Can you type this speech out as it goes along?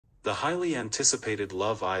The highly anticipated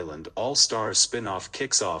Love Island All-Stars spin-off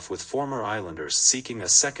kicks off with former Islanders seeking a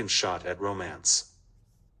second shot at romance.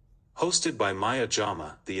 Hosted by Maya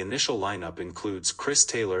Jama, the initial lineup includes Chris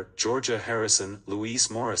Taylor, Georgia Harrison,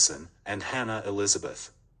 Louise Morrison, and Hannah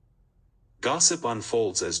Elizabeth. Gossip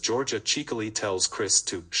unfolds as Georgia cheekily tells Chris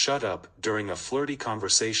to "shut up" during a flirty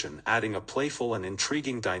conversation, adding a playful and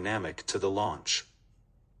intriguing dynamic to the launch.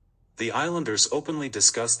 The Islanders openly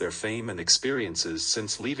discuss their fame and experiences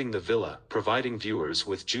since leaving the villa, providing viewers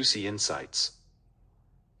with juicy insights.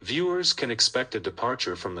 Viewers can expect a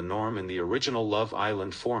departure from the norm in the original Love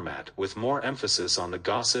Island format, with more emphasis on the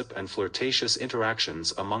gossip and flirtatious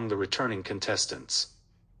interactions among the returning contestants.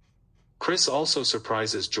 Chris also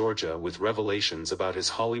surprises Georgia with revelations about his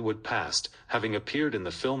Hollywood past, having appeared in the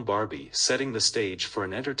film Barbie, setting the stage for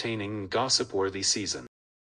an entertaining and gossip-worthy season.